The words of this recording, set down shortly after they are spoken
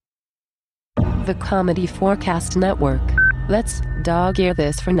The Comedy Forecast Network. Let's dog-ear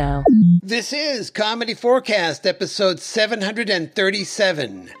this for now. This is Comedy Forecast, episode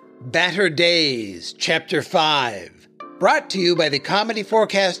 737, Batter Days, Chapter 5. Brought to you by the Comedy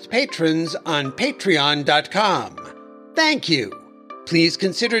Forecast patrons on patreon.com. Thank you. Please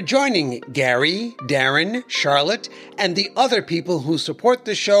consider joining Gary, Darren, Charlotte, and the other people who support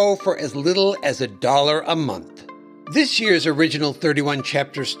the show for as little as $1 a month. This year's original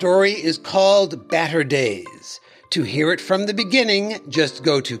 31-chapter story is called Batter Days. To hear it from the beginning, just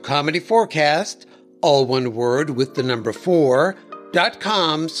go to Comedy Forecast, all one word with the number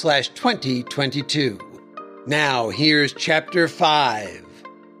 4.com/2022. Now, here's Chapter 5,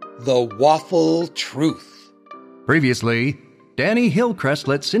 The Waffle Truth. Previously, Danny Hillcrest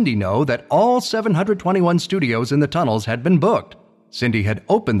let Cindy know that all 721 studios in the tunnels had been booked. Cindy had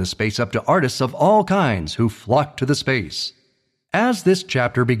opened the space up to artists of all kinds who flocked to the space. As this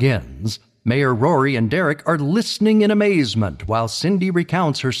chapter begins, Mayor Rory and Derek are listening in amazement while Cindy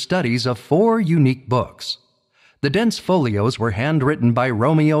recounts her studies of 4 unique books. The dense folios were handwritten by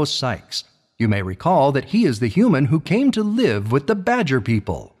Romeo Sykes. You may recall that he is the human who came to live with the Badger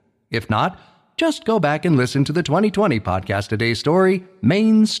people. If not, just go back and listen to the 2020 Podcast A Day story,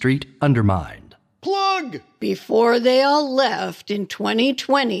 Main Street Undermined. Plug! Before they all left in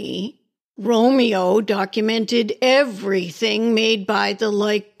 2020, Romeo documented everything made by the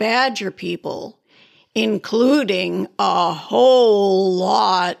Badger people, including a whole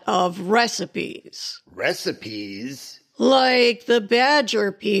lot of recipes. Recipes? Like the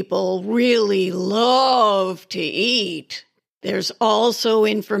Badger people really love to eat. There's also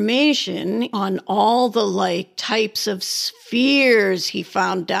information on all the types of spheres he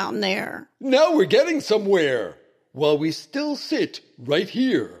found down there. Now we're getting somewhere, while we still sit right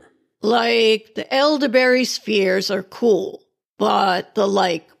here. The elderberry spheres are cool, but the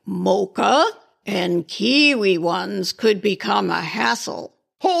mocha and kiwi ones could become a hassle.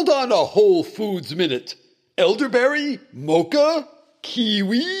 Hold on a Whole Foods minute. Elderberry? Mocha?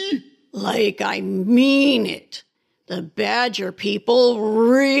 Kiwi? I mean it. The Badger people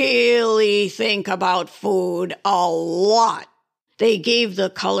really think about food a lot. They gave the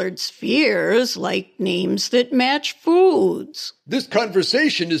colored spheres names that match foods. This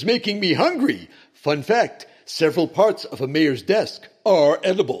conversation is making me hungry. Fun fact, several parts of a mayor's desk are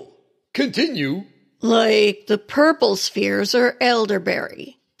edible. Continue. The purple spheres are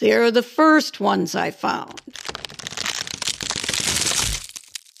elderberry. They're the first ones I found.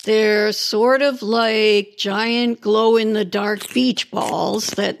 They're sort of giant glow-in-the-dark beach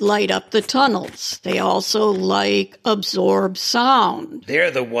balls that light up the tunnels. They also absorb sound. They're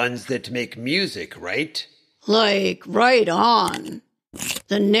the ones that make music, right? Right on.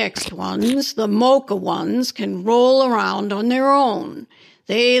 The next ones, the mocha ones, can roll around on their own.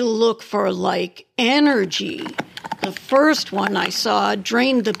 They look for energy. The first one I saw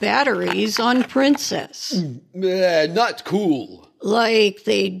drained the batteries on Princess. Not cool.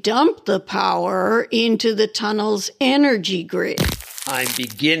 They dumped the power into the tunnel's energy grid. I'm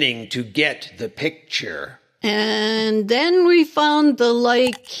beginning to get the picture. And then we found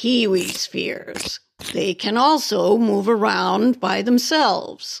the kiwi spheres. They can also move around by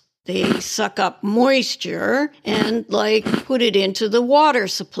themselves. They suck up moisture and put it into the water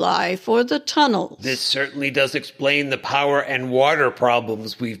supply for the tunnels. This certainly does explain the power and water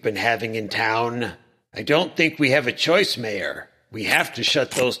problems we've been having in town. I don't think we have a choice, Mayor. We have to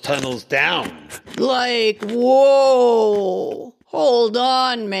shut those tunnels down. Whoa! Hold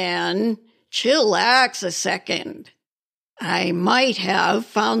on, man. Chillax a second. I might have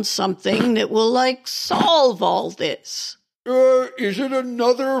found something that will, solve all this. Is it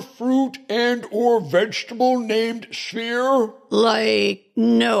another fruit and or vegetable named sphere?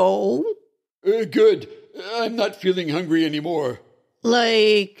 No. Good. I'm not feeling hungry anymore.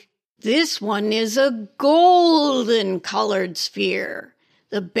 This one is a golden-colored sphere.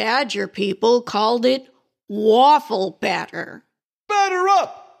 The Badger people called it waffle batter. Batter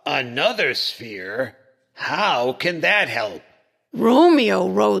up! Another sphere? How can that help? Romeo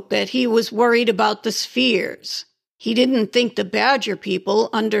wrote that he was worried about the spheres. He didn't think the Badger people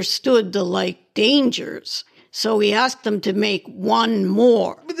understood the dangers, so he asked them to make one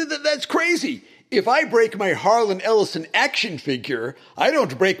more. But that's crazy. If I break my Harlan Ellison action figure, I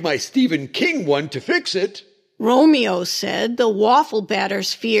don't break my Stephen King one to fix it. Romeo said the waffle batter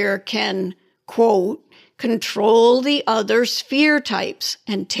sphere can, quote, control the other sphere types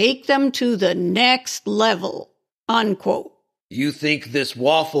and take them to the next level, unquote. You think this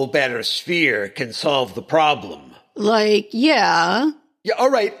waffle batter sphere can solve the problem? Yeah. Yeah, all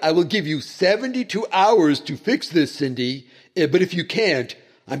right, I will give you 72 hours to fix this, Cindy. But if you can't,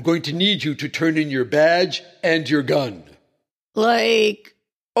 I'm going to need you to turn in your badge and your gun. Like,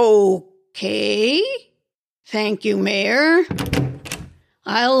 okay. Thank you, Mayor.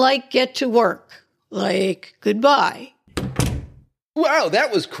 I'll, get to work. Goodbye. Wow,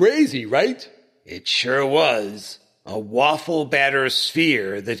 that was crazy, right? It sure was. A waffle batter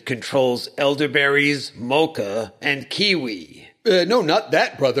sphere that controls elderberries, mocha, and kiwi. No, not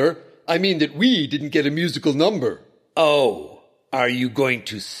that, brother. I mean that we didn't get a musical number. Oh, are you going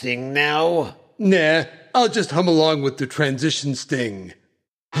to sing now? Nah, I'll just hum along with the transition sting.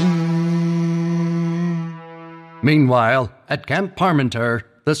 Meanwhile, at Camp Parmenter,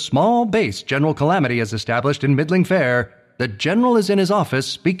 the small base General Calamity has established in Middling Fair, the general is in his office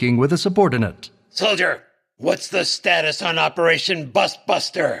speaking with a subordinate. Soldier, what's the status on Operation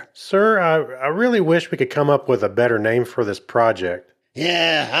Bustbuster? Sir, I really wish we could come up with a better name for this project.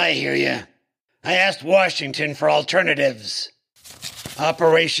 Yeah, I hear you. I asked Washington for alternatives.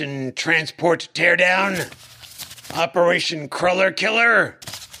 Operation Transport Teardown? Operation Cruller Killer?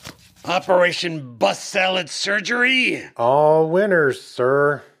 Operation Bus Salad Surgery? All winners,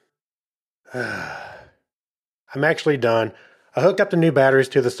 sir. I'm actually done. I hooked up the new batteries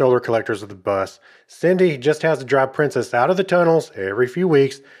to the solar collectors of the bus. Cindy just has to drive Princess out of the tunnels every few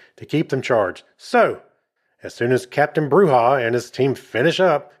weeks to keep them charged. So, as soon as Captain Bruja and his team finish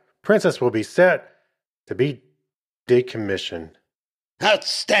up, Princess will be set to be decommissioned.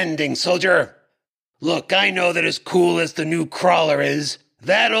 Outstanding, soldier. Look, I know that as cool as the new crawler is,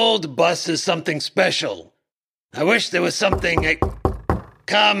 that old bus is something special. I wish there was something...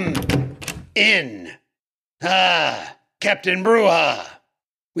 Come in. Ah, Captain Bruja.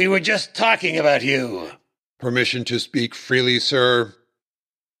 We were just talking about you. Permission to speak freely, sir?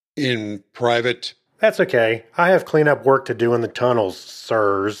 In private? That's okay. I have cleanup work to do in the tunnels,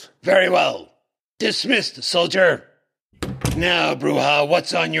 sirs. Very well. Dismissed, soldier. Now, Bruja,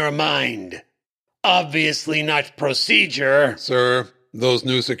 what's on your mind? Obviously not procedure. Sir, those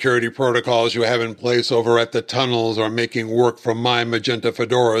new security protocols you have in place over at the tunnels are making work from my magenta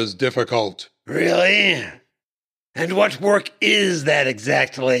fedoras difficult. Really? And what work is that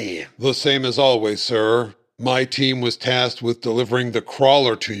exactly? The same as always, sir. My team was tasked with delivering the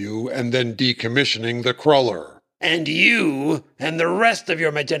crawler to you and then decommissioning the crawler. And you and the rest of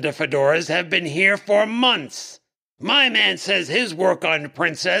your magenta fedoras have been here for months. My man says his work on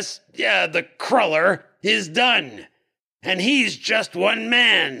Princess, the crawler, is done. And he's just one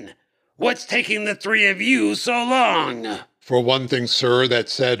man. What's taking the three of you so long? For one thing, sir, that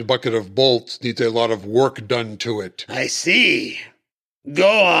said bucket of bolts needs a lot of work done to it. I see.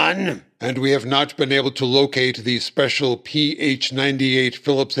 Go on. And we have not been able to locate the special PH-98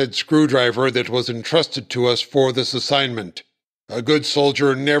 Phillips head screwdriver that was entrusted to us for this assignment. A good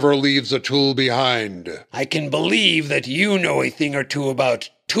soldier never leaves a tool behind. I can believe that you know a thing or two about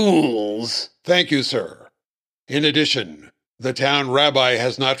tools. Thank you, sir. In addition, the town rabbi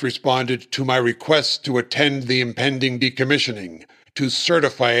has not responded to my request to attend the impending decommissioning, to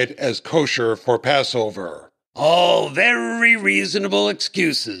certify it as kosher for Passover. All very reasonable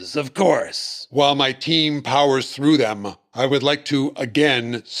excuses, of course. While my team powers through them, I would like to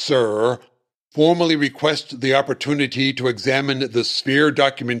again, sir, formally request the opportunity to examine the sphere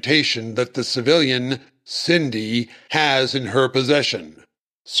documentation that the civilian, Cindy, has in her possession.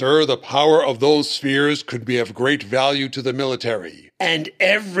 Sir, the power of those spheres could be of great value to the military. And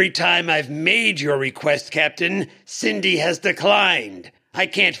every time I've made your request, Captain, Cindy has declined. I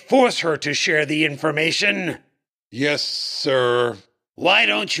can't force her to share the information. Yes, sir. Why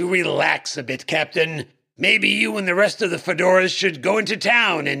don't you relax a bit, Captain? Maybe you and the rest of the fedoras should go into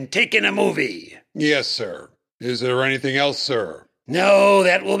town and take in a movie. Yes, sir. Is there anything else, sir? No,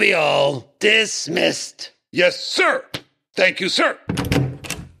 that will be all. Dismissed. Yes, sir. Thank you, sir.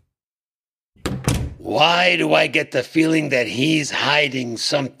 Why do I get the feeling that he's hiding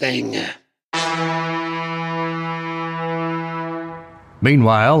something?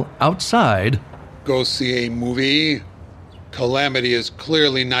 Meanwhile, outside... Go see a movie? Calamity is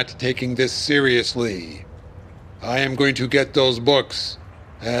clearly not taking this seriously. I am going to get those books,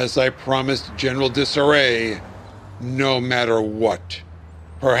 as I promised General Disarray, no matter what.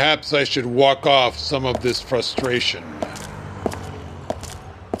 Perhaps I should walk off some of this frustration.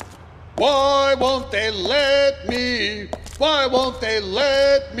 Why won't they let me? Why won't they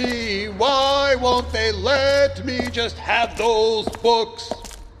let me? Why won't they let me just have those books?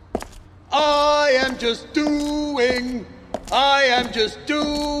 I am just doing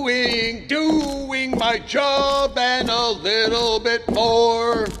my job and a little bit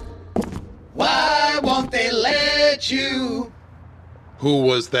more. Why won't they let you? Who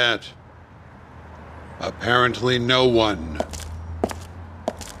was that? Apparently no one.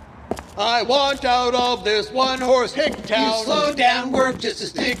 I want out of this one-horse hick town. You slow down work just to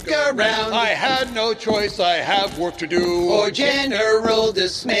stick around. I had no choice, I have work to do. Or general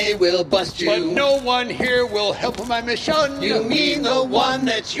dismay will bust you. But no one here will help my mission. You mean the one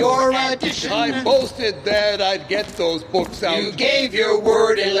that's your addition? I boasted that I'd get those books out. You gave your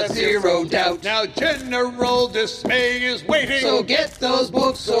word and left zero doubt. Now general dismay is waiting. So get those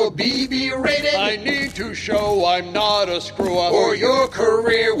books or be berated. I need to show I'm not a screw-up. Or your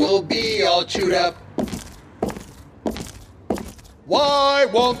career will be all chewed up. Why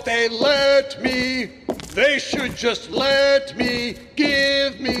won't they let me? They should just let me.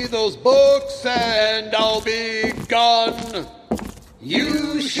 Give me those books and I'll be gone.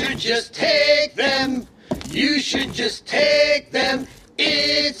 You should just take them. You should just take them.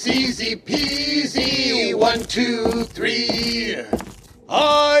 It's easy peasy. 1, 2, 3.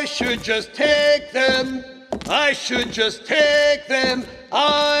 I should just take them. I should just take them.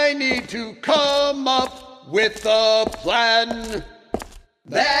 I need to come up with a plan.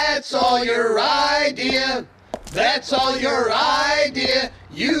 That's all your idea. That's all your idea.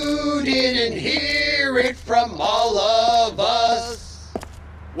 You didn't hear it from all of us.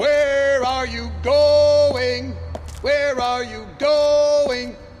 Where are you going? Where are you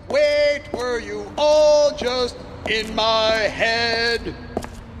going? Wait, were you all just in my head?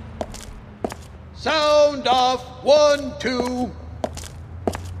 Sound off, 1, 2.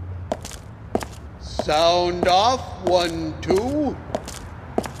 Sound off, 1, 2.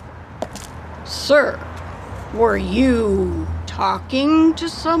 Sir, were you talking to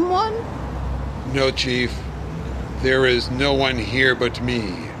someone? No, Chief. There is no one here but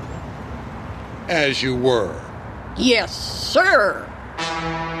me. As you were. Yes, sir.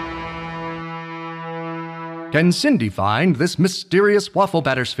 Can Cindy find this mysterious waffle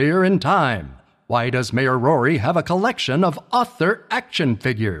batter sphere in time? Why does Mayor Rory have a collection of author action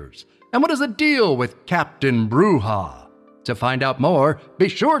figures? And what is the deal with Captain Brewha? To find out more, be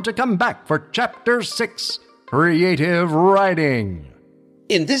sure to come back for Chapter 6, Creative Writing.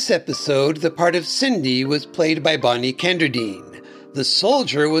 In this episode, the part of Cindy was played by Bonnie Kenderdine. The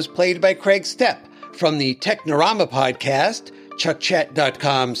soldier was played by Craig Stepp. From the Technorama podcast,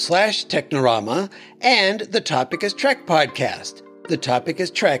 chuckchat.com/Technorama, and the Topic is Trek podcast,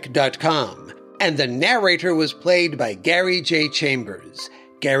 thetopicistrek.com. And the narrator was played by Gary J. Chambers,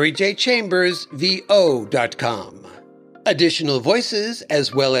 GaryJChambersVO.com. Additional voices,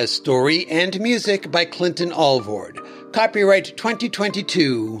 as well as story and music by Clinton Alvord. Copyright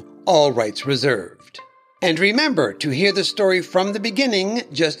 2022, all rights reserved. And remember, to hear the story from the beginning,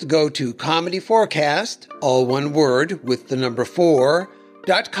 just go to Comedy Forecast, all one word with the number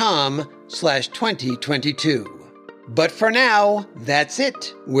 4.com/2022. But for now, that's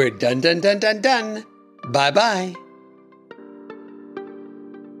it. We're done. Bye-bye.